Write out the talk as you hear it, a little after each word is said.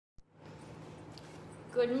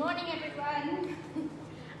Good morning, everyone.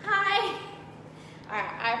 Hi.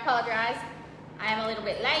 Alright, I apologize. I am a little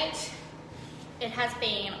bit late. It has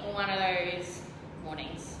been one of those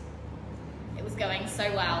mornings. It was going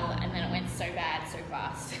so well and then it went so bad so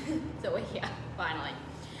fast. So we're here, finally.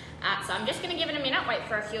 So I'm just going to give it a minute, wait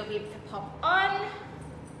for a few of you to pop on.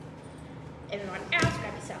 Everyone else,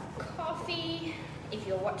 grab yourself a coffee if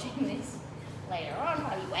you're watching this later on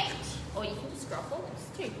while you wait, or you can just scroll forwards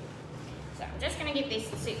too. So I'm just going to give this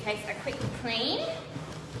suitcase a quick clean.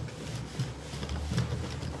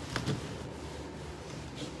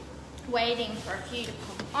 Waiting for a few to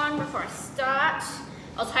pop on before I start.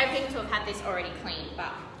 I was hoping to have had this already cleaned,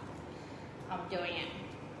 but I'm doing it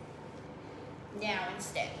now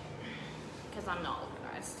instead because I'm not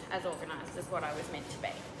organised as what I was meant to be.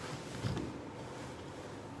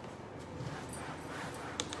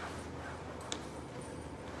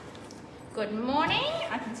 Good morning.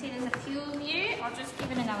 I can see there's a few of you. I'll just give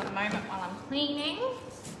it another moment while I'm cleaning.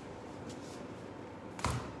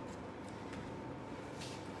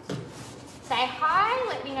 Say hi,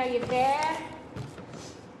 let me know you're there.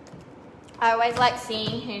 I always like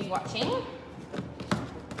seeing who's watching.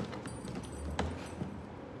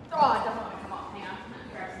 Oh, it doesn't want to come off. Hang on, let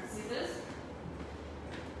me grab some scissors.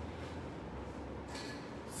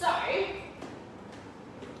 So,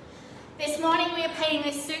 this morning we are painting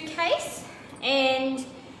this suitcase and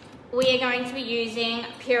we are going to be using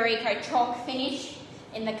Pureco Chalk Finish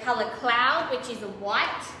in the colour Cloud, which is a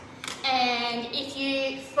white. And if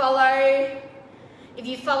you followed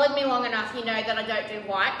me long enough, you know that I don't do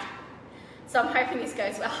white. So I'm hoping this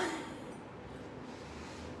goes well.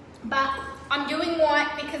 But I'm doing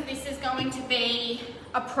white because this is going to be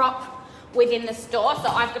a prop within the store. So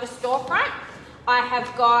I've got a storefront. I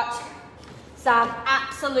have got some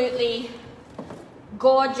absolutely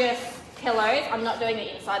gorgeous pillows. I'm not doing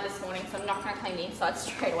the inside this morning, so I'm not going to clean the inside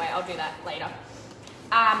straight away. I'll do that later.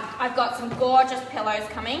 I've got some gorgeous pillows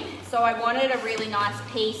coming, so I wanted a really nice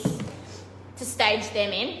piece to stage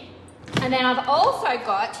them in. And then I've also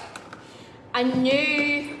got a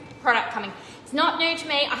new product coming. It's not new to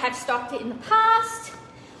me. I have stocked it in the past,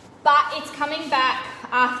 but it's coming back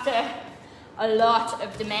after a lot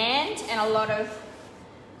of demand and a lot of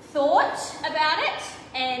thought about it.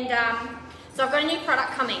 And so I've got a new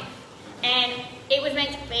product coming, and it was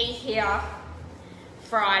meant to be here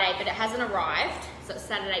Friday, but it hasn't arrived. So it's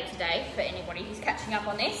Saturday today for anybody who's catching up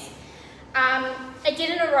on this. It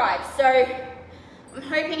didn't arrive, so I'm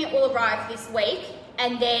hoping it will arrive this week,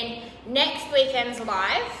 and then next weekend's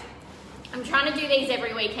live. I'm trying to do these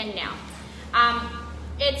every weekend now.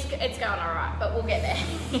 It's going all right, but we'll get there.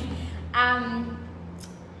 I'm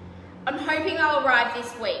hoping I'll arrive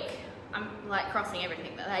this week. I'm like crossing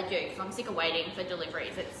everything that they do because I'm sick of waiting for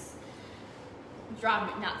deliveries. It's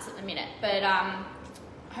driving me nuts at the minute, but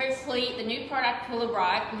hopefully the new product will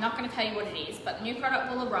arrive. I'm not going to tell you what it is, but the new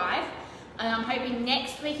product will arrive, and I'm hoping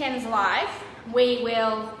next weekend's live we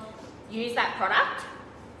will use that product,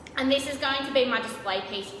 and this is going to be my display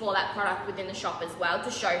piece for that product within the shop as well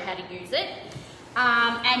to show how to use it.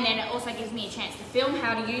 And then it also gives me a chance to film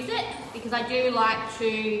how to use it, because I do like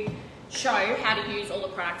to show how to use all the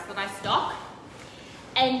products that I stock.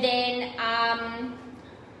 And then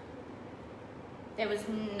there was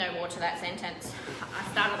no more to that sentence.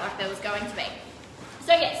 I started like there was going to be.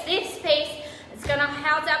 So yes, this piece, it's going to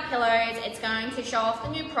house our pillows. It's going to show off the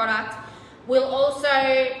new product. We'll also,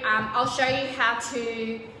 I'll show you how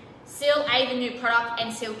to seal the new product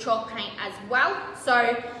and seal chalk paint as well.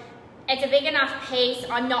 So it's a big enough piece.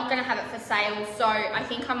 I'm not going to have it for sale, so I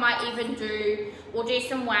think I might even we'll do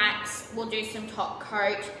some wax, we'll do some top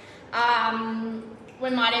coat. We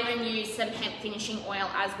might even use some hemp finishing oil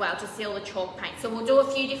as well to seal the chalk paint. So we'll do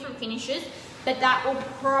a few different finishes, but that will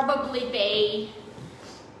probably be,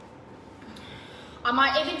 I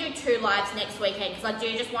might even do 2 lives next weekend because I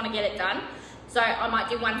do just want to get it done. So I might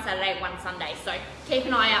do one Saturday, one Sunday. So keep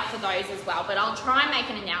an eye out for those as well, but I'll try and make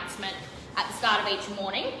an announcement at the start of each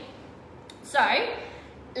morning. So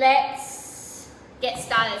let's get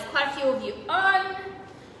started. There's quite a few of you on.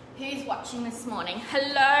 Who's watching this morning?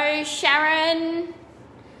 Hello, Sharon.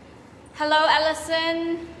 Hello,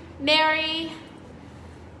 Alison. Mary.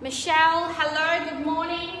 Michelle. Hello, good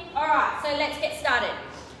morning. All right, so let's get started.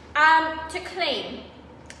 To clean.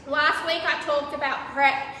 Last week I talked about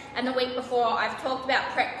prep, and the week before I've talked about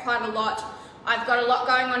prep quite a lot. I've got a lot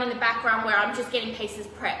going on in the background where I'm just getting pieces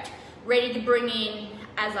prepped, ready to bring in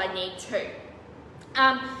as I need to.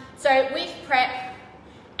 So with prep,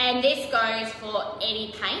 and this goes for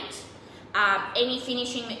any paint, any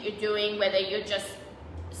finishing that you're doing, whether you're just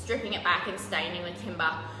stripping it back and staining the timber,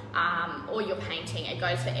 or you're painting. It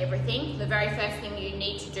goes for everything. The very first thing you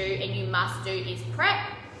need to do and you must do is prep.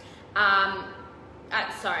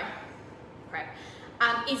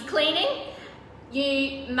 Is cleaning.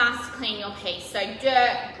 You must clean your piece. So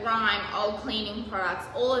dirt, grime, old cleaning products,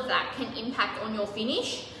 all of that can impact on your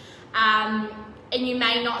finish. And you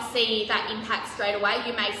may not see that impact straight away.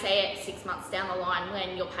 You may see it 6 months down the line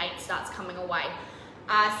when your paint starts coming away.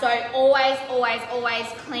 So always, always, always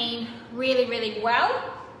clean really, really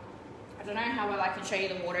well. I don't know how well I can show you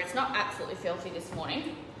the water. It's not absolutely filthy this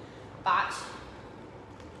morning, but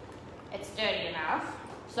it's dirty enough.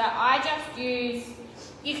 So I just use,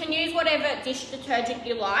 you can use whatever dish detergent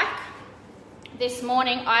you like. This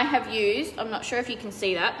morning I have used, I'm not sure if you can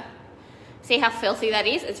see that. See how filthy that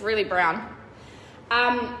is? It's really brown.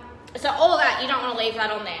 So all of that, you don't want to leave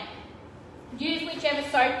that on there. Use whichever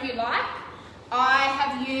soap you like. I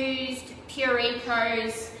have used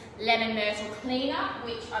Pureco's Lemon Myrtle Cleaner,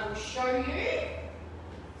 which I will show you.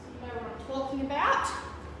 So you know what I'm talking about.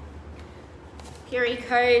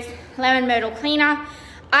 Pureco's Lemon Myrtle Cleaner.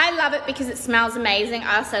 I love it because it smells amazing.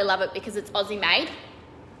 I also love it because it's Aussie made.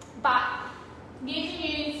 But you can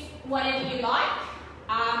use whatever you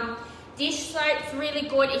like. Dish soap's really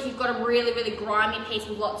good if you've got a really, really grimy piece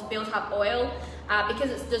with lots of built up oil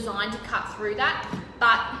because it's designed to cut through that.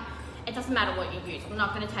 But it doesn't matter what you use. I'm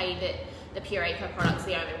not going to tell you that the Pureco product's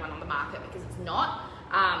the only one on the market because it's not,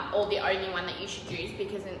 or the only one that you should use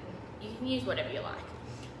because you can use whatever you like.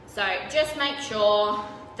 So just make sure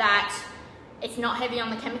that it's not heavy on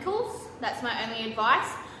the chemicals. That's my only advice.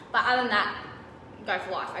 But other than that, go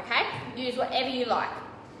for life, okay? Use whatever you like.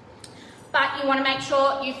 But you want to make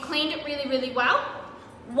sure you've cleaned it really, really well.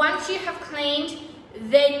 Once you have cleaned,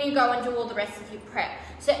 then you go and do all the rest of your prep.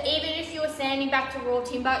 So even if you are sanding back to raw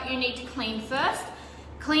timber, you need to clean first.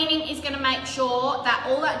 Cleaning is going to make sure that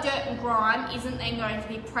all that dirt and grime isn't then going to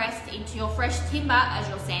be pressed into your fresh timber as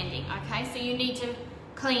you're sanding, okay? So you need to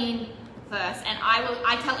clean first. And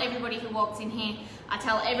I tell everybody who walks in here, I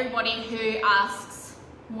tell everybody who asks,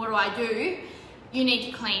 what do I do? You need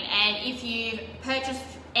to clean. And if you've purchased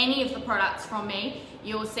any of the products from me,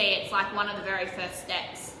 you'll see it's like one of the very first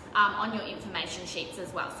steps on your information sheets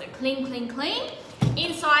as well. So clean, clean, clean,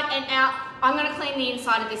 inside and out. I'm going to clean the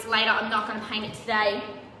inside of this later. I'm not going to paint it today.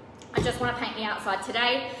 I just want to paint the outside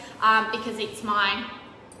today because it's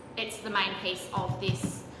the main piece of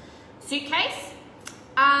this suitcase.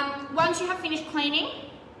 Once you have finished cleaning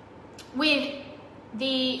with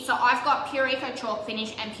so I've got Pureco Chalk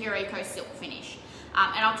Finish and Pureco Silk Finish,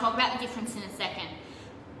 and I'll talk about the difference in a second.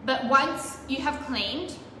 But once you have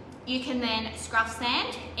cleaned, you can then scruff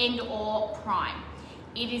sand and or prime.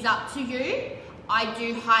 It is up to you. I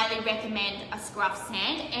do highly recommend a scruff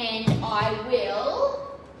sand, and I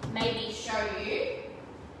will maybe show you.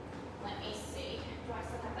 Let me see. Do I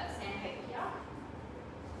still have that sandpaper here?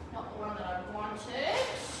 Not the one that I wanted.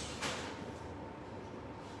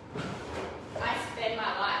 I spend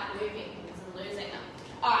my life moving because I'm losing them.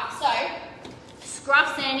 Alright, so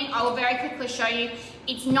scruff sanding, I will very quickly show you.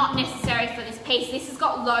 It's not necessary for this piece. This has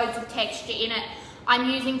got loads of texture in it. I'm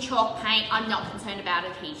using chalk paint. I'm not concerned about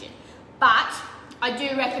adhesion. But I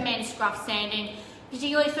do recommend scruff sanding,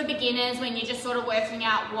 particularly for beginners when you're just sort of working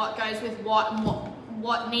out what goes with what and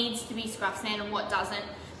what needs to be scruff sanded and what doesn't.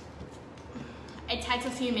 It takes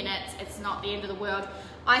a few minutes. It's not the end of the world.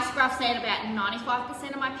 I scruff sand about 95%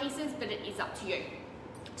 of my pieces, but it is up to you.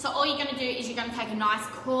 So all you're going to do is you're going to take a nice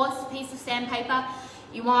coarse piece of sandpaper.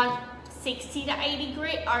 You want 60 to 80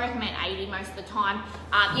 grit. I recommend 80 most of the time.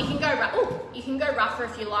 You can go rougher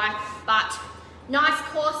if you like, but nice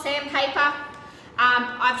coarse sandpaper.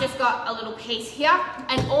 I've just got a little piece here,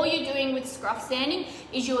 and all you're doing with scruff sanding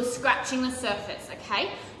is you're scratching the surface,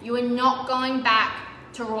 okay? You are not going back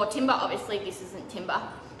to raw timber. Obviously this isn't timber,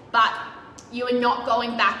 but you are not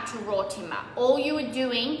going back to raw timber. All you are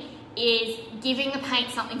doing is giving the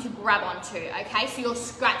paint something to grab onto, okay? So you're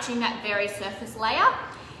scratching that very surface layer.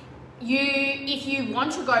 If you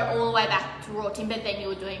want to go all the way back to raw timber, then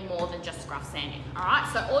you're doing more than just scruff sanding, all right?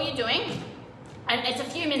 So all you're doing, and it's a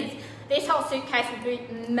few minutes. This whole suitcase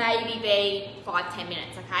would maybe be 5-10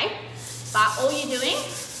 minutes, okay? But all you're doing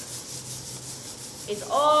is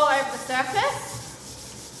all over the surface,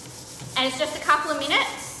 and it's just a couple of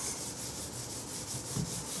minutes,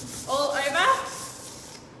 all over.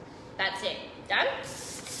 That's it, done.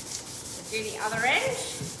 Let's do the other end.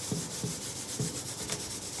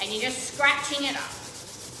 And you're just scratching it up.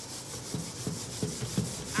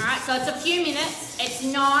 All right, so it's a few minutes. It's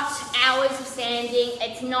not hours of sanding.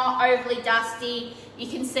 It's not overly dusty. You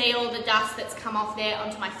can see all the dust that's come off there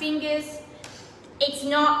onto my fingers. It's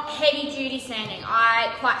not heavy duty sanding.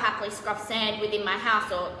 I quite happily scruff sand within my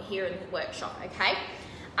house or here in the workshop, okay?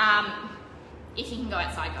 If you can go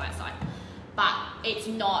outside, go outside. But it's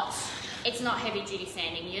not heavy duty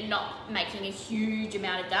sanding. You're not making a huge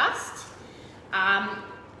amount of dust.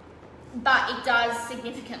 But it does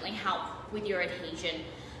significantly help with your adhesion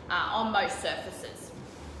on most surfaces.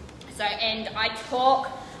 So, and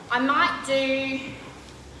I might do,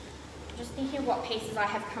 just thinking of what pieces I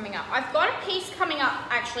have coming up. I've got a piece coming up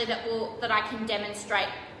actually that I can demonstrate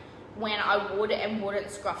when I would and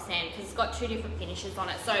wouldn't scruff sand, because it's got 2 different finishes on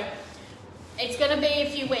it. So it's going to be a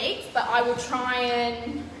few weeks, but I will try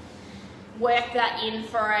and work that in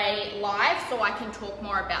for a live so I can talk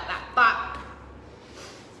more about that. But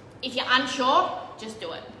if you're unsure, just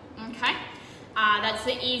do it, okay? That's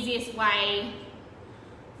the easiest way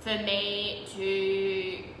for me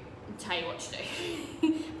to tell you what to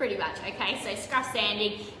do, pretty much, okay? So scruff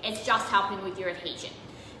sanding, it's just helping with your adhesion.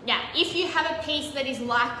 Now, if you have a piece that is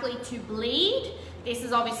likely to bleed, this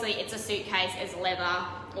is obviously, it's a suitcase, it's leather,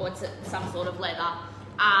 or it's some sort of leather,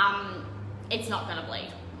 it's not gonna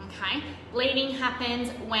bleed, okay? Bleeding happens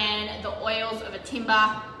when the oils of a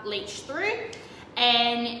timber leach through,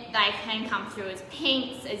 and they can come through as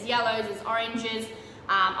pinks, as yellows, as oranges.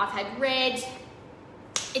 I've had red.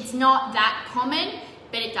 It's not that common,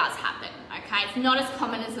 but it does happen, okay? It's not as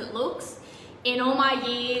common as it looks. In all my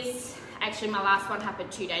years, actually my last one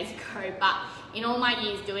happened 2 days ago, but in all my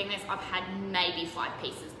years doing this, I've had maybe 5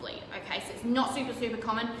 pieces bleed, okay? So it's not super, super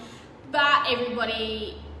common, but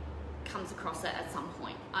everybody comes across it at some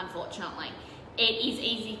point, unfortunately. It is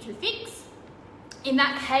easy to fix. In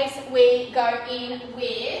that case, we go in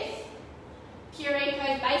with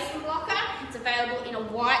Pureco Basin Blocker. It's available in a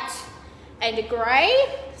white and a grey.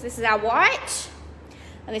 So this is our white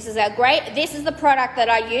and this is our grey. This is the product that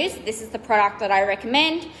I use. This is the product that I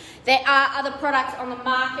recommend. There are other products on the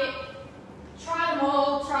market. Try them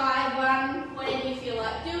all, try one, whatever you feel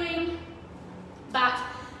like doing. But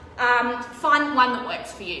find one that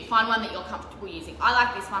works for you. Find one that you're comfortable using. I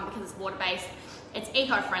like this one because it's water-based. It's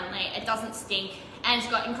eco-friendly, it doesn't stink, and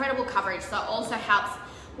it's got incredible coverage, so it also helps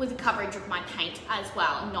with the coverage of my paint as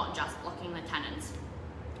well, not just blocking the tannins.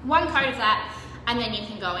 One coat of that, and then you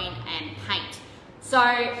can go in and paint. So,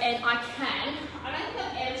 and I don't think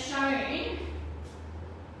I've ever shown,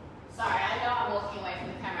 sorry, I know I'm walking away from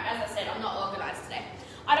the camera. As I said, I'm not organised today.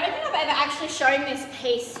 I don't think I've ever actually shown this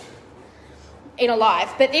piece in a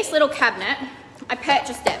live, but this little cabinet, I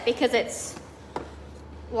purchased it because it's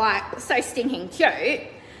like so stinking cute.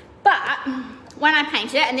 But when I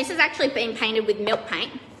painted it, and this has actually been painted with milk paint,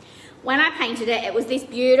 when I painted it, it was this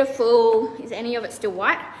beautiful, is any of it still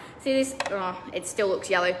white? See this? Oh, it still looks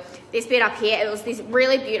yellow. This bit up here, it was this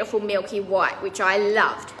really beautiful milky white, which I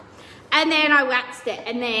loved. And then I waxed it,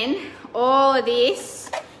 and then all of this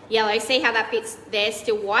yellow, see how that bit's there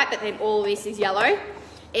still white, but then all of this is yellow?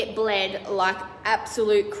 It bled like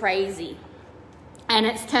absolute crazy. And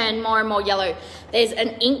it's turned more and more yellow. There's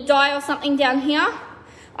an ink dye or something down here.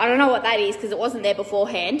 I don't know what that is because it wasn't there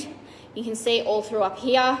beforehand. You can see all through up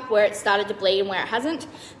here where it started to bleed and where it hasn't.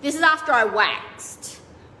 This is after I waxed.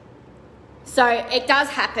 So it does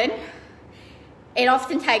happen. It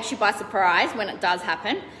often takes you by surprise when it does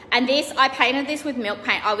happen. And this, I painted this with milk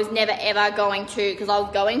paint. I was never ever going to, because I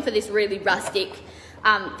was going for this really rustic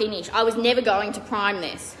finish. I was never going to prime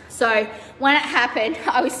this. So when it happened,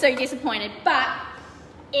 I was so disappointed. But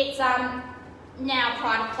it's now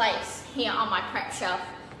pride of place here on my prep shelf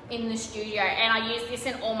in the studio, and I use this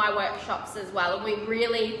in all my workshops as well. And we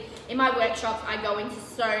really, in my workshops, I go into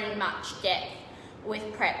so much depth with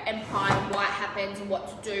prep and prime, why it happens and what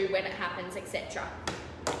to do when it happens, etc.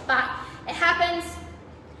 But it happens,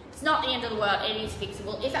 it's not the end of the world, it is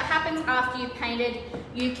fixable. If it happens after you've painted,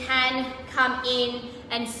 you can come in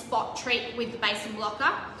and spot treat with the basin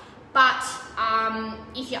blocker. But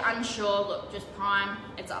if you're unsure, look, just prime,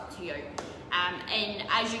 it's up to you. And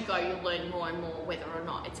as you go, you'll learn more and more whether or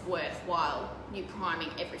not it's worthwhile you priming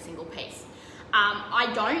every single piece.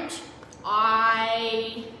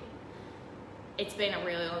 It's been a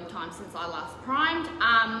really long time since I last primed.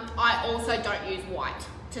 I also don't use white.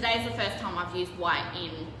 Today's the first time I've used white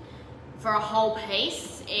for a whole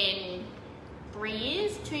piece in 3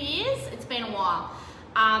 years, 2 years. It's been a while.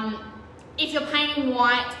 If you're painting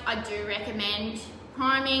white, I do recommend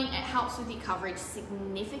priming. It helps with your coverage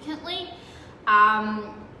significantly.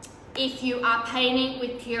 If you are painting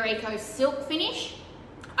with Pureco Silk Finish,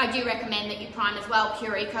 I do recommend that you prime as well.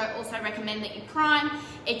 Pureco also recommend that you prime.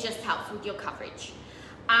 It just helps with your coverage.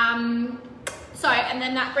 And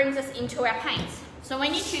then that brings us into our paints. So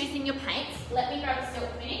when you're choosing your paints, let me grab a Silk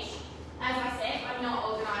Finish. As I said, I'm not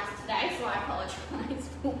organised today, so I apologise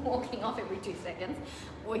for walking off every 2 seconds.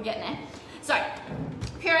 We're getting there. So,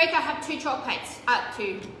 Pureco have two chalk paints,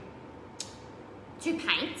 two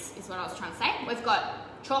paints is what I was trying to say. We've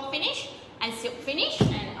got chalk finish and silk finish,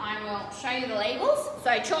 and I will show you the labels.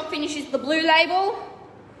 So chalk finish is the blue label.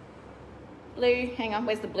 Blue, hang on,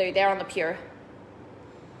 where's the blue? They're on the Pure.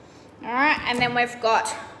 All right, and then we've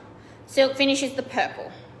got silk finish is the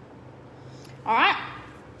purple. All right,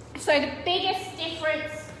 so the biggest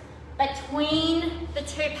difference between the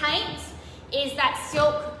two paints is that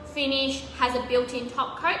silk finish has a built-in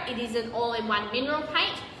top coat. It is an all-in-one mineral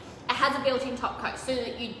paint. It has a built-in top coat so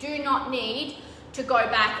that you do not need to go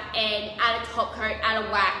back and add a top coat, add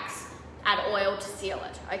a wax, add oil to seal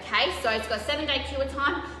it, okay? So it's got a 7-day cure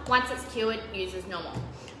time. Once it's cured, use as normal.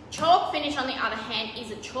 Chalk finish, on the other hand,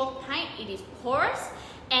 is a chalk paint. It is porous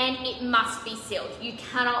and it must be sealed. You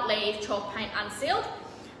cannot leave chalk paint unsealed.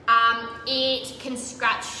 It can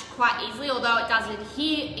scratch quite easily, although it does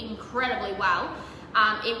adhere incredibly well.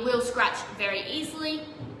 It will scratch very easily.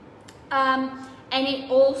 And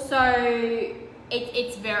it also,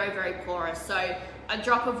 it's very, very porous. So a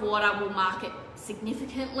drop of water will mark it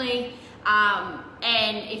significantly.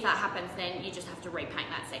 And if that happens, then you just have to repaint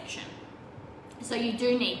that section. So you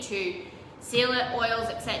do need to seal it, oils,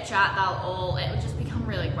 etc. It will just become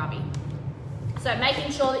really grubby. So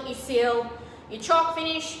making sure that you seal your chalk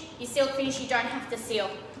finish, your silk finish, you don't have to seal.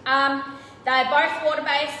 They're both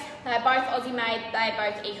water-based, they're both Aussie-made, they're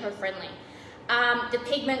both eco-friendly. The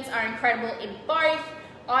pigments are incredible in both.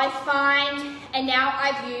 I find, and now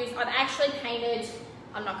I've actually painted,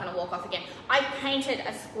 I'm not going to walk off again, I've painted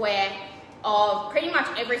a square of pretty much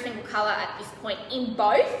every single colour at this point in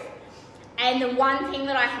both. And the one thing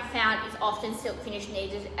that I have found is often silk finish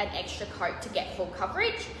needed an extra coat to get full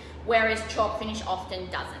coverage, whereas chalk finish often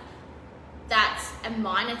doesn't. That's a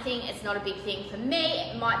minor thing, it's not a big thing for me,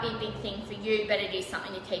 it might be a big thing for you, but it is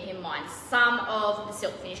something to keep in mind. Some of the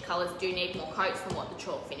silk finish colours do need more coats than what the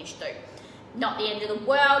chalk finish do. Not the end of the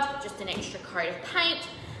world, just an extra coat of paint,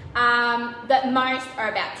 but most are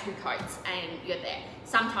about 2 coats and you're there.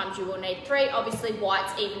 Sometimes you will need 3, obviously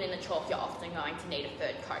whites, even in the chalk, you're often going to need a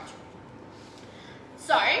 3rd coat.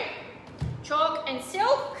 So, chalk and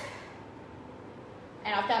silk,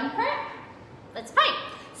 and I've done prep, let's paint.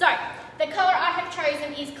 So, the colour I have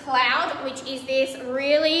chosen is Cloud, which is this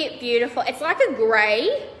really beautiful, it's like a grey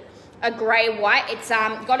white, it's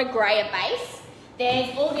got a greyer base.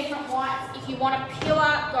 There's all different whites. If you want a pure,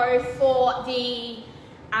 go for the,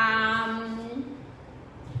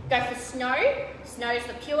 go for Snow. Snow's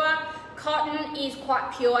the pure. Cotton is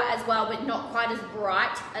quite pure as well, but not quite as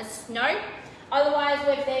bright as Snow. Otherwise,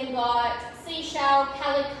 we've then got Seashell,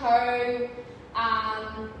 Calico,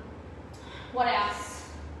 what else?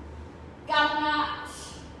 Gumnut,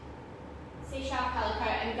 Seashell, Calico,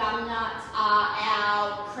 and Gumnut are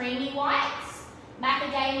our creamy whites.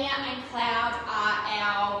 Macadamia and Cloud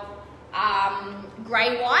are our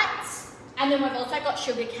grey whites. And then we've also got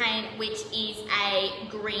Sugarcane, which is a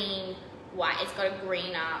green white. It's got a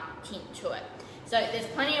greener tint to it. So there's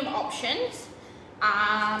plenty of options.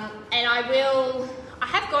 And I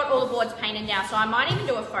have got all the boards painted now, so I might even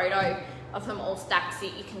do a photo of them all stacked so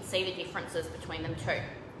you can see the differences between them too.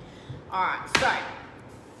 Alright, so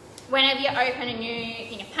whenever you open a new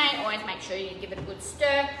thing of paint, always make sure you give it a good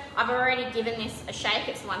stir. I've already given this a shake.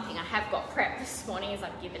 It's the one thing I have got prepped this morning is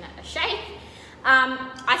I've given it a shake.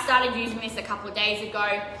 I started using this a couple of days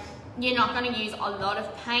ago. You're not going to use a lot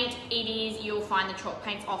of paint. You'll find the chalk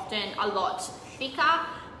paint's often a lot thicker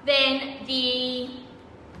than the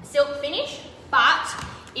silk finish, but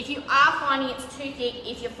if you are finding it's too thick,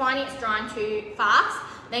 if you're finding it's drying too fast,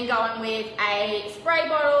 then go in with a spray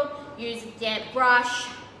bottle, use a damp brush.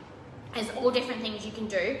 There's all different things you can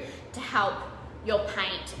do to help your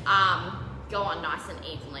paint go on nice and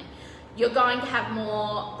evenly. You're going to have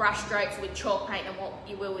more brush strokes with chalk paint than what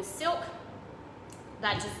you will with silk.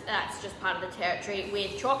 That's just part of the territory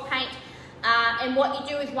with chalk paint. And what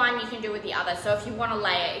you do with one, you can do with the other. So if you want to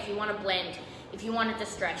layer, if you want to blend, if you want to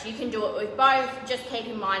distress, you can do it with both. Just keep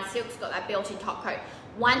in mind, silk's got that built-in top coat.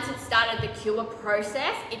 Once it's started the cure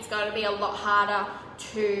process, it's going to be a lot harder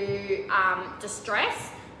to distress.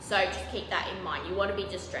 So just keep that in mind. You want to be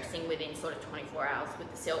distressing within sort of 24 hours with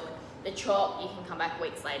the silk. The chalk, you can come back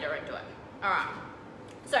weeks later and do it. All right.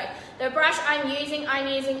 So the brush I'm using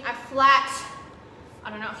a flat, I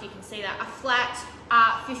don't know if you can see that, a flat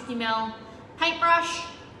 50mm paintbrush.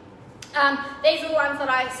 These are the ones that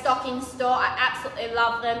I stock in store. I absolutely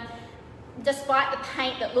love them. Despite the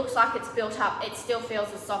paint that looks like it's built up, it still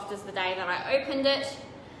feels as soft as the day that I opened it.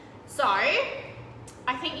 So I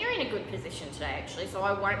I think you're in a good position today actually, so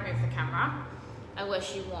I won't move the camera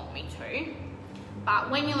unless you want me to.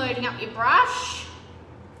 But when you're loading up your brush,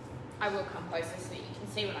 I will come closer so that you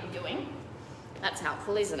can see what I'm doing. That's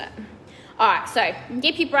helpful, isn't it? All right, so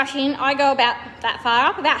dip your brush in. I go about that far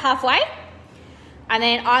up, about halfway. And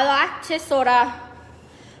then I like to sort of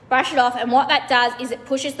brush it off, and what that does is it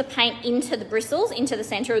pushes the paint into the bristles, into the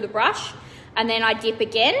center of the brush, and then I dip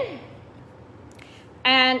again.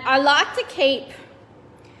 And I like to keep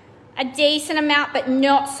a decent amount, but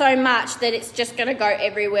not so much that it's just gonna go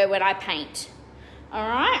everywhere when I paint. All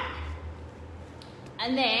right?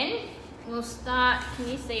 And then we'll start, can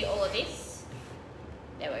you see all of this?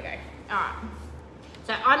 There we go. All right.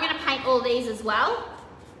 So I'm gonna paint all these as well.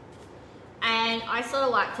 And I sort of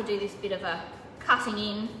like to do this bit of a cutting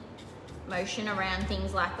in motion around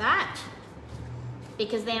things like that,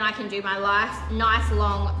 because then I can do my nice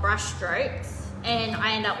long brush strokes and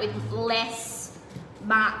I end up with less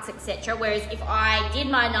marks, etc. Whereas if I did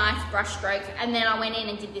my nice brush strokes and then I went in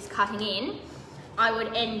and did this cutting in, I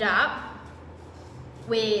would end up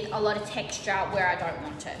with a lot of texture where I don't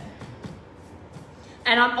want it.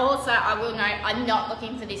 And I'm also, I will note, I'm not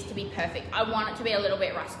looking for this to be perfect. I want it to be a little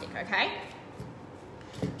bit rustic, okay?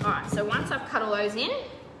 All right, so once I've cut all those in,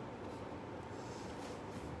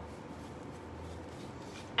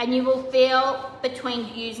 and you will feel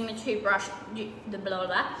between using the two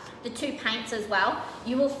the two paints as well,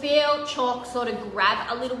 you will feel chalk sort of grab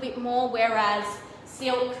a little bit more, whereas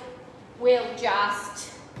silk will it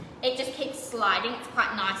just keeps sliding. It's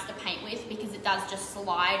quite nice to paint with because it does just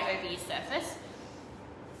slide over your surface.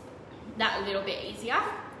 That a little bit easier.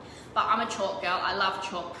 But I'm a chalk girl, I love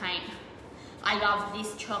chalk paint. I love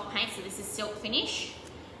this chalk paint, so this is Silk Finish.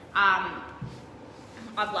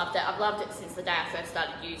 I've loved it. I've loved it since the day I first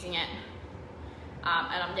started using it.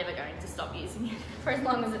 And I'm never going to stop using it for as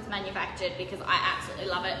long as it's manufactured because I absolutely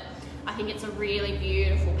love it. I think it's a really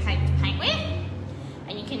beautiful paint to paint with.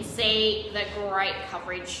 And you can see the great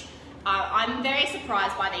coverage. I'm very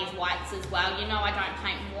surprised by these whites as well. You know I don't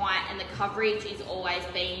paint white and the coverage has always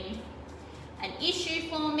been an issue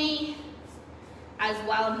for me as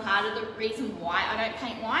well, and part of the reason why I don't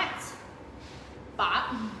paint whites.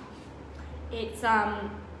 But it's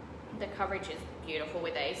the coverage is beautiful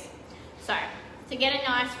with these. So to get a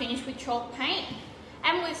nice finish with chalk paint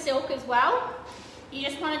and with silk as well, you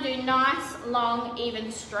just want to do nice long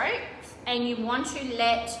even strokes, and you want to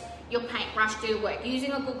let your paintbrush do the work.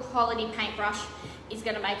 Using a good quality paintbrush is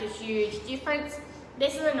going to make a huge difference.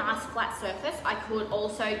 This is a nice flat surface. I could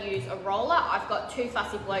also use a roller. I've got two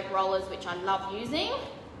Fussy Bloke rollers which I love using.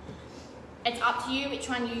 It's up to you which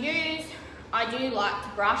one you use. I do like to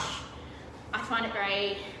brush. I find it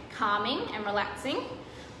very calming and relaxing,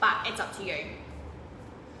 but it's up to you.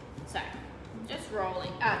 So I'm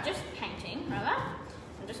just painting rather.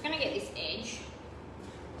 I'm just going to get this edge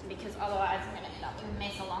because otherwise I'm going to end up with a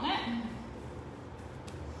mess along it.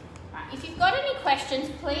 Right, if you've got any questions,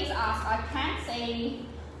 please ask. I can see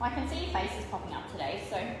your faces popping up today,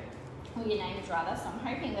 so, or your names rather, so I'm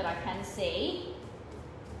hoping that I can see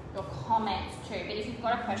your comments too. But if you've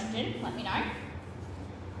got a question, let me know.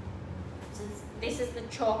 This is the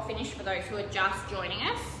chalk finish for those who are just joining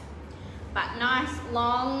us. But nice,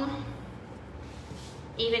 long,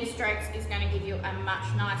 even strokes is going to give you a much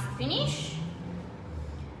nicer finish.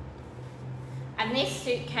 And this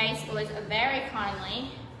suitcase was very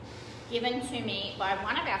kindly given to me by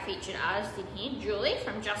one of our featured artists in here, Julie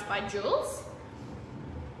from Just by Jules.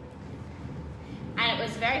 And it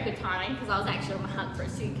was very good timing because I was actually on the hunt for a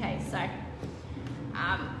suitcase. So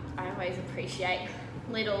I always appreciate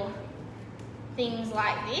little things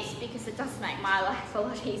like this because it does make my life a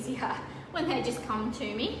lot easier when they just come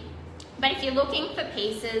to me. But if you're looking for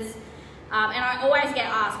pieces, and I always get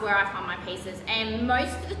asked where I find my pieces, and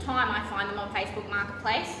most of the time I find them on Facebook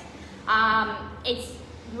Marketplace. It's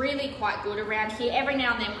really quite good around here. Every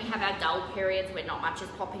now and then we have our dull periods where not much is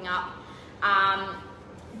popping up.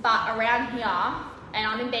 But around here, and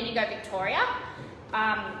I'm in Bendigo, Victoria,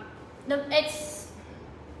 it's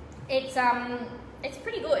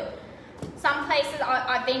pretty good. Some places,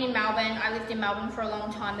 I've been in Melbourne, I lived in Melbourne for a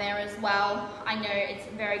long time there as well. I know it's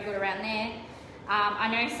very good around there. I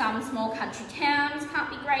know some small country towns can't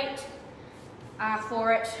be great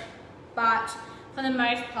for it, but for the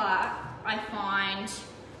most part, I find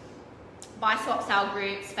buy swap sale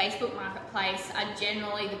groups, Facebook Marketplace are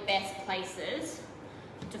generally the best places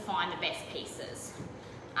to find the best pieces.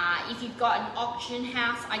 If you've got an auction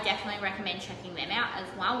house, I definitely recommend checking them out as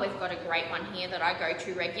well. We've got a great one here that I go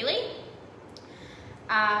to regularly.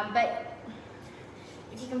 But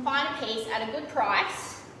if you can find a piece at a good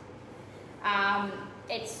price,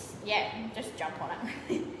 It's, yeah, just jump on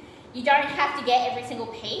it. You don't have to get every single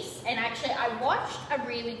piece, and actually I watched a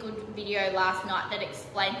really good video last night that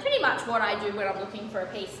explained pretty much what I do when I'm looking for a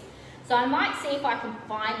piece. So I might see if I can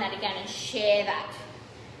find that again and share that,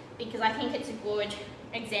 because I think it's a good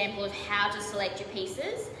example of how to select your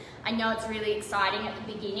pieces. I know it's really exciting at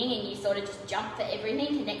the beginning and you sort of just jump for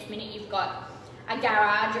everything. The next minute you've got a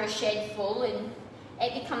garage or a shed full and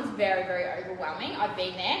it becomes very, very overwhelming. I've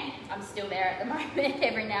been there. I'm still there at the moment.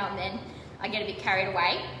 Every now and then I get a bit carried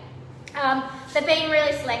away. So being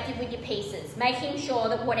really selective with your pieces, making sure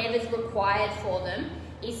that whatever's required for them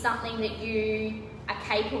is something that you are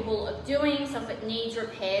capable of doing, so if it needs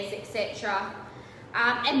repairs, etc.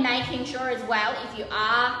 And making sure as well, if you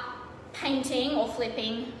are painting or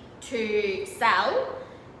flipping to sell,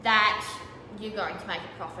 that you're going to make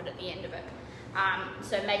a profit at the end of it.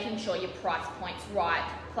 So making sure your price point's right,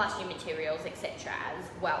 plus your materials, etc. as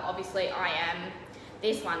well. Obviously I am,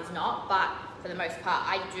 this one's not, but for the most part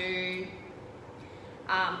I do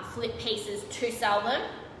flip pieces to sell them.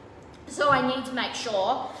 So I need to make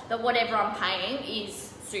sure that whatever I'm paying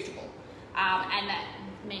is suitable. And that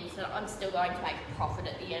means that I'm still going to make a profit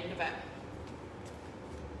at the end of it.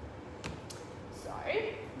 So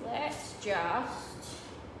let's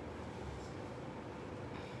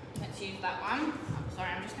use that one. Oh, sorry,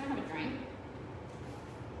 I'm just going to have a drink.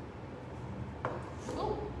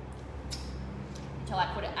 Ooh. Until I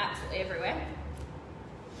put it absolutely everywhere.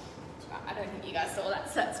 I don't think you guys saw that,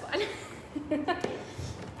 so that's fine. Now,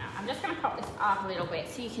 I'm just going to pop this up a little bit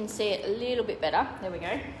so you can see it a little bit better. There we go.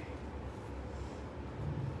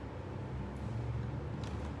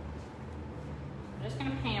 I'm just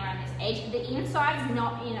going to paint around this edge. The inside is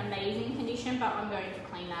not in amazing condition, but I'm going to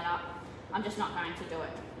clean that up. I'm just not going to do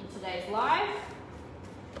it in today's live.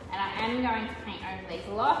 And I am going to paint over these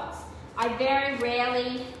lots. I very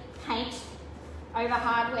rarely paint over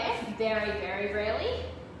hardware, very, very rarely.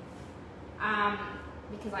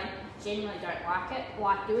 Because I genuinely don't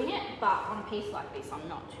like doing it, but on a piece like this, I'm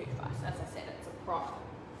not too fussed. As I said, it's a prop.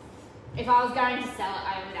 If I was going to sell it,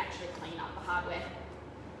 I would actually clean up the hardware.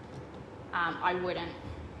 I wouldn't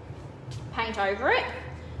paint over it,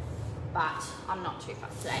 but I'm not too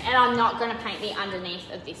fussed today. And I'm not going to paint the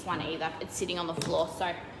underneath of this one either. It's sitting on the floor,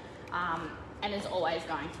 so, and it's always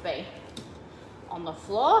going to be on the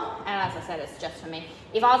floor. And as I said, it's just for me.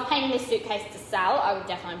 If I was painting this suitcase to sell, I would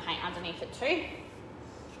definitely paint underneath it too.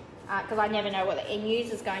 Because I never know what the end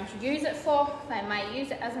user is going to use it for. They may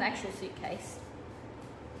use it as an actual suitcase.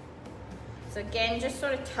 So again, just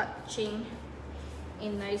sort of touching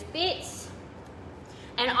in those bits.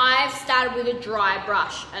 And I've started with a dry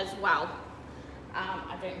brush as well.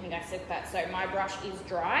 I don't think I said that, so my brush is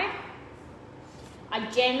dry. I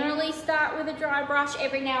generally start with a dry brush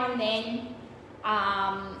every now and then.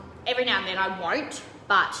 Every now and then I won't,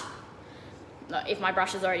 but if my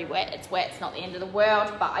brush is already wet, it's wet, it's not the end of the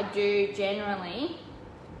world, but I do generally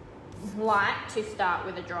like to start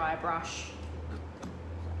with a dry brush.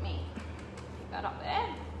 Let me pick that up there.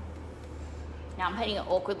 Now I'm painting it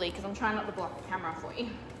awkwardly because I'm trying not to block the camera for you.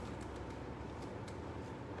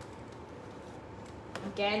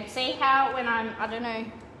 Again, see how when I don't know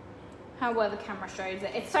how well the camera shows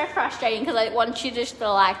it. It's so frustrating because I want you just to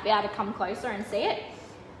like be able to come closer and see it.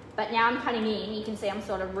 But now I'm cutting in, you can see I'm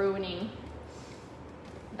sort of ruining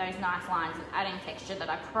those nice lines and adding texture that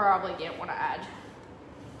I probably didn't want to add.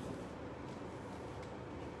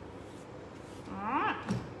 Alright.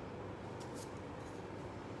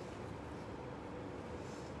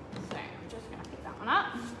 So I'm just going to pick that one up.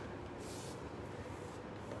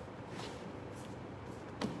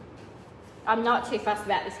 I'm not too fussed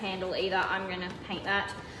about this handle either. I'm going to paint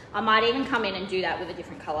that. I might even come in and do that with a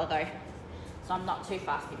different colour though. So I'm not too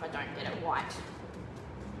fussed if I don't get it white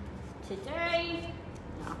today.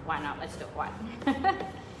 Oh, why not? Let's do it white.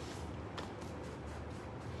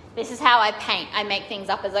 This is how I paint. I make things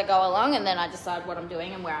up as I go along and then I decide what I'm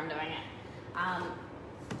doing and where I'm doing it.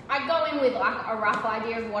 I go in with like a rough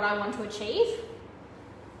idea of what I want to achieve.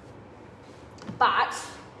 But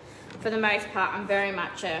for the most part, I'm very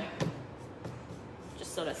much a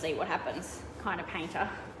just sort of see what happens kind of painter.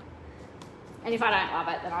 And if I don't love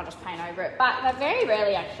it, then I'll just paint over it. But that very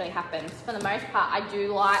rarely actually happens. For the most part, I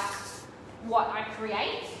do like what I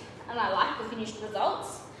create and I like the finished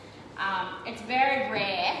results. It's very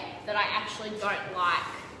rare that I actually don't like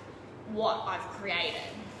what I've created.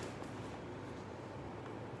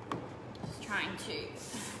 Just trying to,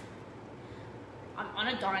 I'm on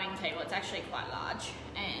a dining table, it's actually quite large,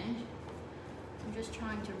 and I'm just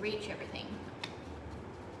trying to reach everything.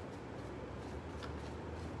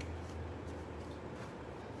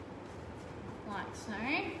 Like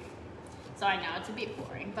so. So I know it's a bit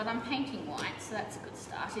boring, but I'm painting white, so that's a good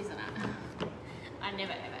start, isn't it? I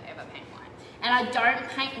never, ever, ever paint white. And I don't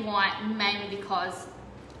paint white mainly because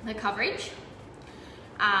the coverage.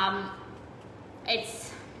 It's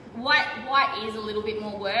white is a little bit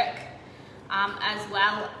more work as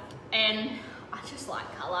well, and I just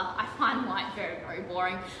like colour. I find white very, very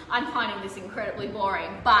boring. I'm finding this incredibly boring,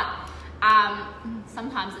 but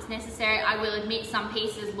sometimes it's necessary. I will admit some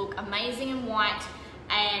pieces look amazing in white,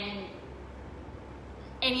 and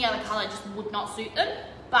any other colour just would not suit them,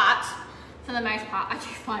 but for the most part I do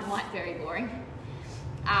find white very boring.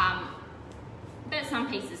 But some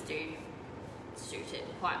pieces do suit it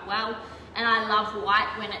quite well, and I love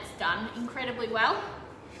white when it's done incredibly well,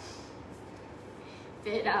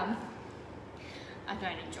 but I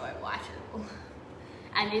don't enjoy white at all.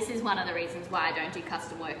 And this is one of the reasons why I don't do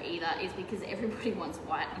custom work either, is because everybody wants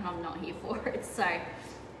white and I'm not here for it. So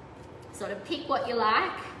sort of pick what you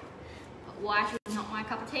like, but white is not my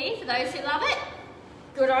cup of tea. For those who love it,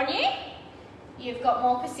 good on you. You've got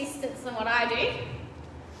more persistence than what I do.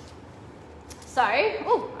 So,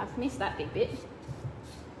 oh, I've missed that big bit.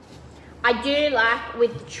 I do like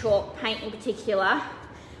with the chalk paint in particular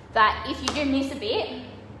that if you do miss a bit,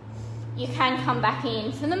 you can come back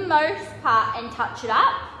in for the most part and touch it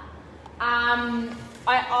up.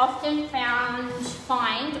 I often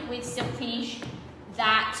find with silk finish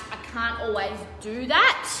that I can't always do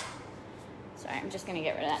that. Sorry, I'm just going to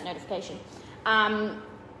get rid of that notification.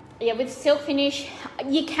 Yeah, with silk finish,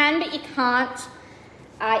 you can, but you can't.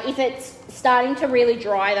 If it's starting to really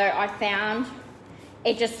dry though, I found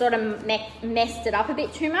it just sort of messed it up a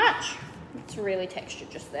bit too much. It's really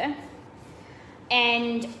textured just there.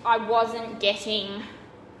 And I was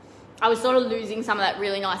sort of losing some of that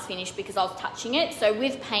really nice finish because I was touching it. So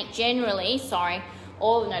with paint generally, sorry,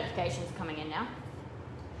 all the notifications are coming in now.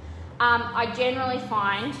 I generally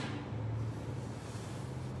find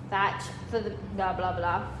that for the blah, blah,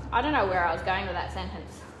 blah, I don't know where I was going with that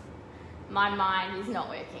sentence. My mind is not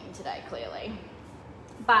working today, clearly.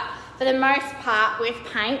 But for the most part with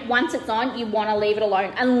paint, once it's on, you want to leave it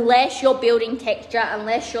alone. Unless you're building texture,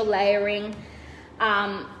 unless you're layering,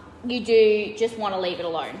 you do just want to leave it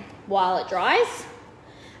alone while it dries.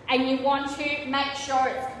 And you want to make sure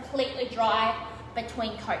it's completely dry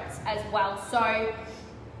between coats as well. So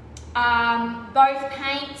both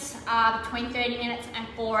paints are between 30 minutes and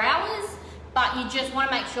 4 hours, but you just want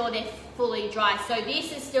to make sure they're fully dry. So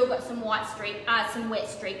this has still got some some wet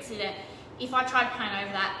streaks in it. If I try to paint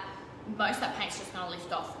over that, most of that paint's just going to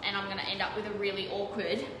lift off, and I'm going to end up with a really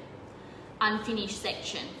awkward, unfinished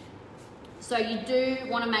section. So you do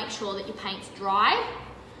want to make sure that your paint's dry,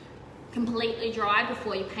 completely dry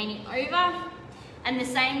before you're painting over. And the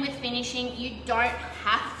same with finishing, you don't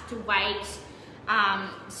have to wait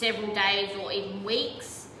several days or even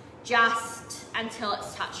weeks just until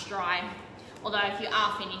it's touch dry. Although if you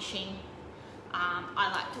are finishing,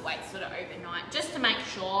 I like to wait sort of overnight just to make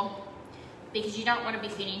sure, because you don't want to be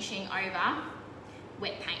finishing over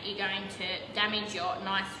wet paint. You're going to damage your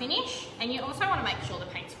nice finish, and you also want to make sure the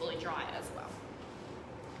paint's fully dry as well.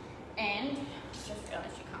 And just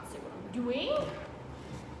realised you can't see what I'm doing.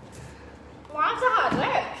 Life's a hard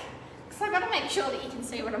work, because I've got to make sure that you can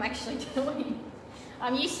see what I'm actually doing.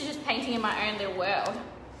 I'm used to just painting in my own little world,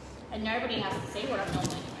 and nobody has to see what I'm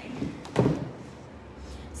normally doing.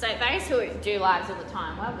 So those who do lives all the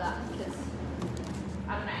time, well done, because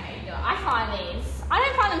I don't know how you do it. I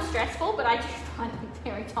don't find them stressful, but I do find them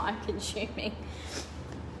very time consuming.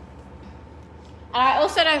 And I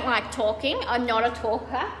also don't like talking. I'm not a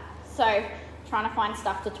talker, so trying to find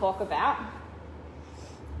stuff to talk about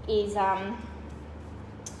is,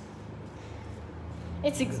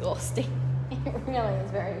 it's exhausting. It really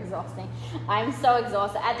is very exhausting. I'm so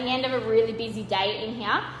exhausted. At the end of a really busy day in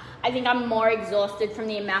here, I think I'm more exhausted from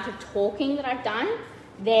the amount of talking that I've done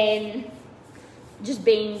than just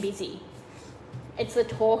being busy. It's the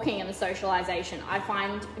talking and the socialization I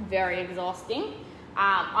find very exhausting.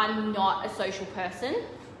 I'm not a social person.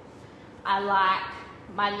 I like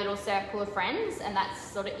my little circle of friends, and that's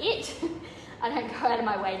sort of it. I don't go out of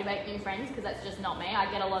my way to make new friends because that's just not me.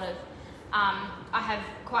 I get a lot of, I have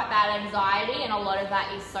quite bad anxiety, and a lot of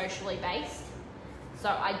that is socially based. So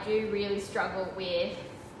I do really struggle with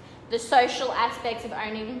the social aspects of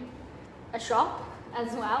owning a shop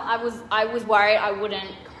as well. I was worried I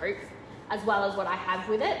wouldn't cope as well as what I have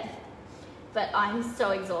with it, but I'm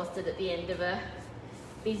so exhausted at the end of a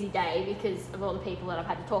busy day because of all the people that I've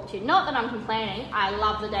had to talk to. Not that I'm complaining. I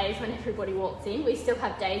love the days when everybody walks in. We still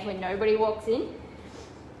have days when nobody walks in,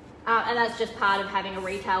 and that's just part of having a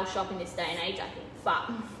retail shop in this day and age, I think. But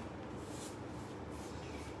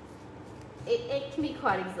it can be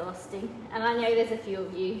quite exhausting. And I know there's a few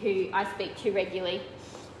of you who I speak to regularly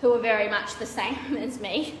who are very much the same as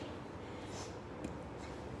me.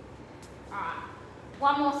 Alright,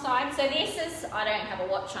 one more side. So this is, I don't have a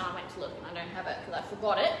watch on, I went to look and I don't have it because I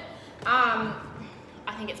forgot it. I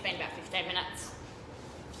think it's been about 15 minutes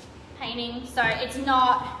painting. So it's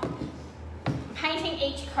not, painting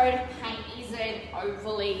each coat of paint isn't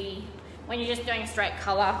overly, when you're just doing a straight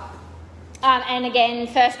colour. And again,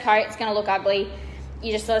 first coat, it's going to look ugly.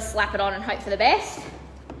 You just sort of slap it on and hope for the best.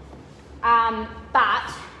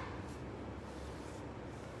 But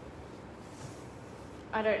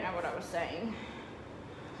I don't know what I was saying.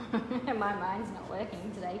 My mind's not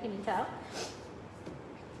working today, can you tell?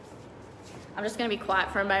 I'm just going to be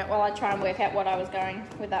quiet for a moment while I try and work out what I was going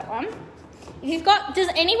with that one. If you've got, does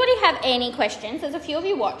anybody have any questions? There's a few of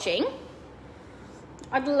you watching.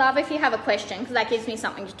 I'd love if you have a question because that gives me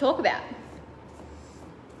something to talk about.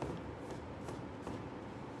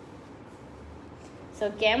 So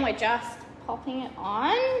again, we're just popping it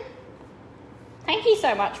on. Thank you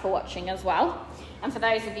so much for watching as well. And for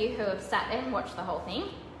those of you who have sat there and watched the whole thing.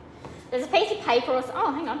 There's a piece of paper or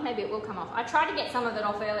oh, hang on, maybe it will come off. I tried to get some of it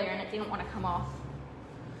off earlier and it didn't want to come off.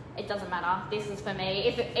 It doesn't matter. This is for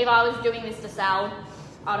me. If I was doing this to sell,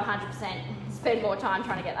 I'd 100% spend more time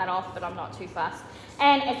trying to get that off, but I'm not too fussed.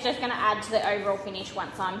 And it's just going to add to the overall finish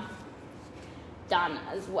once I'm done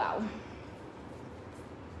as well.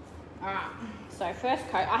 Alright, so first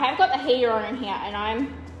coat. I have got the heater on in here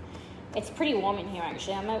and it's pretty warm in here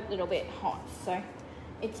actually. I'm a little bit hot, so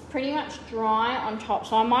it's pretty much dry on top.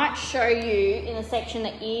 So I might show you in the section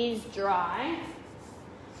that is dry.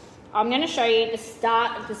 I'm going to show you the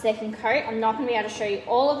start of the second coat. I'm not going to be able to show you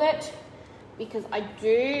all of it because I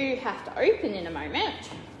do have to open in a moment,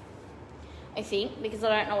 I think, because I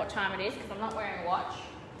don't know what time it is because I'm not wearing a watch.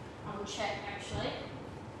 I will check actually.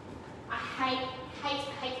 I hate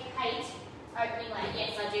opening late.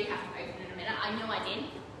 Yes, I do have to open in a minute. I knew I did.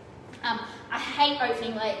 I hate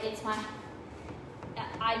opening late. It's my,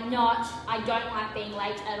 I don't like being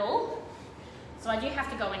late at all. So I do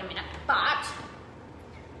have to go in a minute, but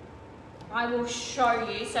I will show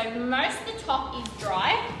you. So most of the top is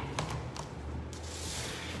dry.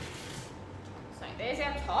 So there's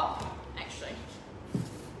our top. Actually,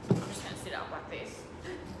 I'm just going to sit up like this.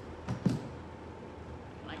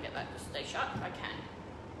 Can I get that to stay shut? I can.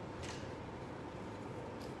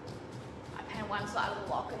 I paint one side of the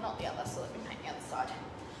lock and not the other, so let me paint the other side.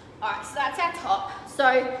 Alright, so that's our top.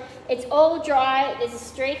 So it's all dry. There's a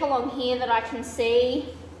streak along here that I can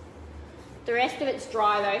see. The rest of it's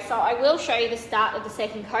dry though, so I will show you the start of the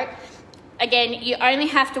second coat. Again, you only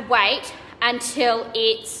have to wait until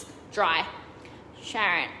it's dry.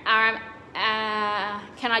 Sharon,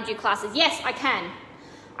 can I do classes? Yes, I can.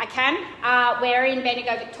 I can. We're in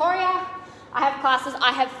Bendigo, Victoria. I have classes.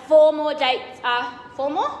 I have 4 more dates.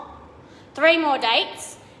 3 more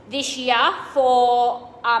dates this year for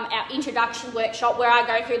our introduction workshop where I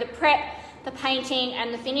go through the prep, the painting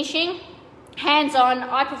and the finishing. Hands-on,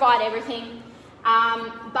 I provide everything,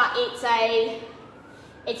 but it's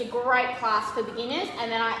a great class for beginners.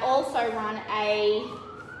 And then I also run a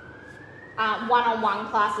one-on-one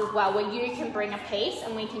class as well where you can bring a piece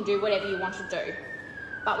and we can do whatever you want to do.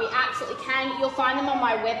 But we absolutely can. You'll find them on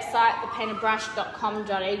my website,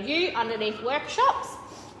 thepaintedbrush.com.au, underneath workshops.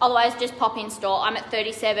 Otherwise, just pop in store. I'm at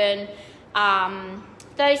 37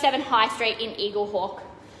 High Street in Eaglehawk.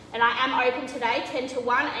 And I am open today 10 to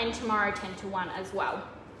 1 and tomorrow 10 to 1 as well.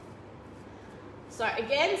 So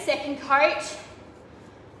again, second coat,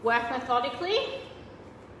 work methodically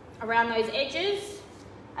around those edges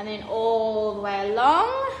and then all the way along.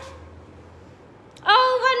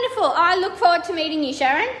 Oh, wonderful. I look forward to meeting you,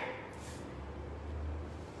 Sharon.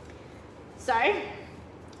 So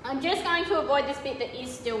I'm just going to avoid this bit that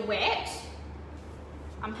is still wet.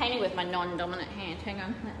 I'm painting with my non-dominant hand. Hang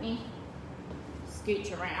on, let me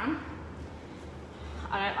scooch around.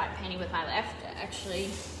 I don't like painting with my left. It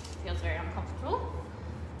actually feels very uncomfortable.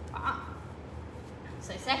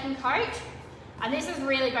 So second coat, and this is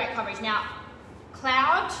really great coverage. Now,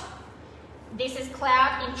 cloud, this is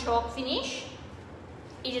cloud in chalk finish.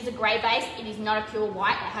 It is a grey base, it is not a pure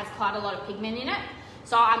white, it has quite a lot of pigment in it.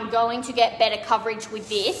 So I'm going to get better coverage with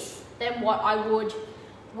this than what I would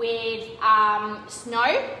with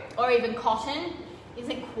snow or even cotton.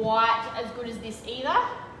 Isn't quite as good as this either,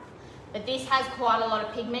 but this has quite a lot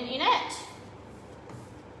of pigment in it.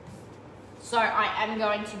 So I am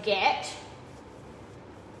going to get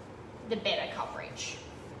the better coverage.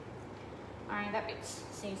 Alright, that bit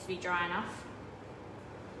seems to be dry enough.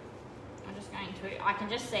 I'm just going to, I can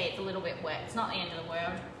just see it's a little bit wet. It's not the end of the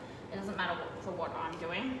world. It doesn't matter for what I'm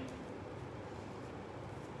doing.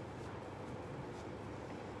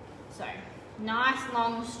 So nice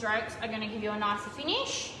long strokes are going to give you a nicer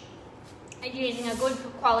finish. And using a good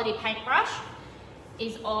quality paintbrush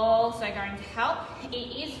is also going to help. It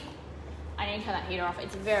is, I need to turn that heater off,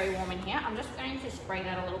 it's very warm in here. I'm just going to spray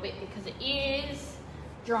that a little bit because it is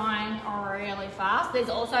drying really fast. There's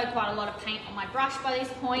also quite a lot of paint on my brush by this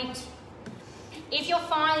point. If you're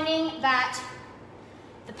finding that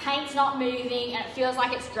the paint's not moving and it feels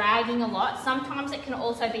like it's dragging a lot, sometimes it can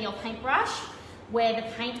also be your paintbrush where the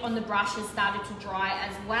paint on the brush has started to dry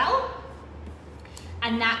as well.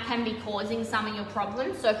 And that can be causing some of your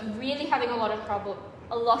problems. So if you're really having a lot of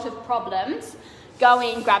problems, go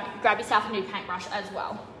in, grab yourself a new paintbrush as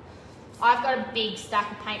well. I've got a big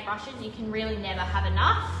stack of paintbrushes. You can really never have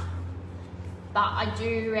enough. But I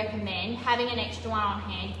do recommend having an extra one on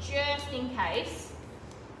hand just in case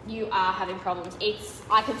you are having problems.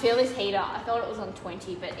 I can feel this heater. I thought it was on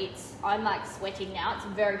 20, but I'm like sweating now. It's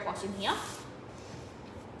very hot in here.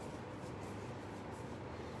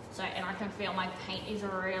 So, and I can feel my paint is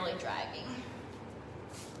really dragging.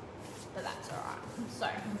 But that's all right. So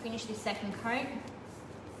I'm gonna finish this second coat.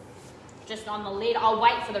 Just on the lid. I'll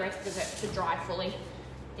wait for the rest of it to dry fully.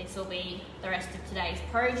 This will be the rest of today's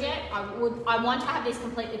project. I want to have this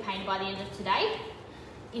completely painted by the end of today,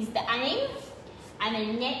 is the aim. And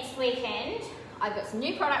then next weekend, I've got some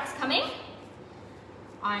new products coming.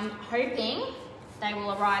 I'm hoping they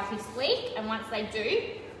will arrive this week, and once they do,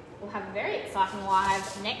 we'll have a very exciting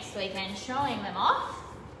live next weekend showing off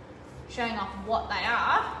what they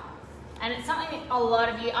are. And it's something a lot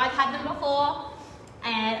of you, I've had them before,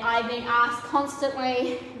 and I've been asked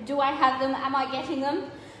constantly, do I have them, am I getting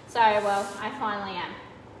them? So, well, I finally am.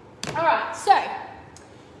 All right, so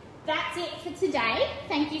that's it for today.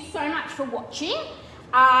 Thank you so much for watching.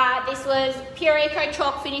 This was Pureco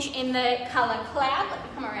Chalk Finish in the colour Cloud. Let me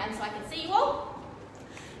come around so I can see you all.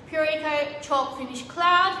 Pureco Chalk Finish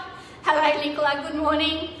Cloud. Hello, Nicola, good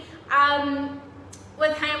morning.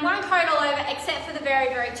 We've painted one coat all over except for the very,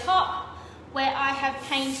 very top where I have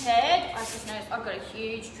painted, I just noticed I've got a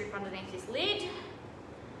huge drip underneath this lid.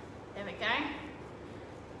 There we go.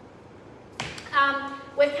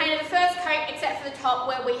 We've painted the first coat except for the top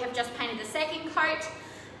where we have just painted the second coat.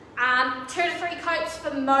 2 to 3 coats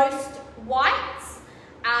for most whites.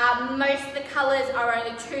 Most of the colours are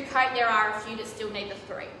only 2 coat. There are a few that still need the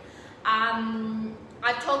 3.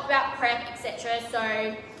 I've talked about prep, etc.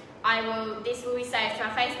 So this will be saved to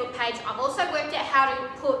our Facebook page. I've also worked out how to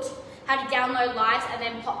download lives and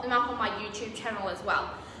then pop them up on my YouTube channel as well.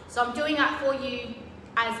 So I'm doing that for you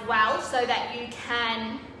as well so that you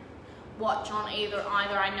can watch on either.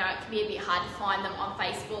 I know it can be a bit hard to find them on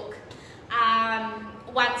Facebook.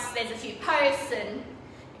 Once there's a few posts and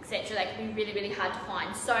etc, they can be really, really hard to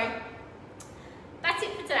find. So that's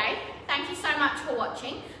it for today. Thank you so much for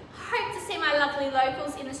watching. Hope to see my lovely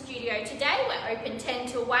locals in the studio today. We're open 10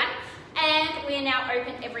 till 1 and we are now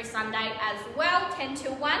open every Sunday as well, 10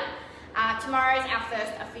 till 1. Tomorrow is our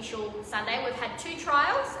first official Sunday. We've had 2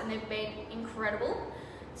 trials and they've been incredible.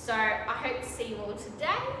 So I hope to see you all today.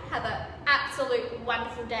 Have an absolute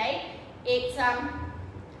wonderful day. It's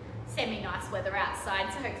semi-nice weather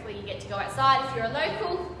outside, so hopefully you get to go outside if you're a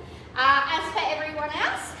local. As for everyone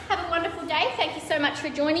else, have a wonderful day. Thank you so much for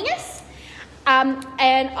joining us. And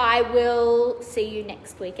I will see you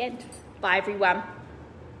next weekend. Bye everyone.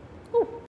 Ooh.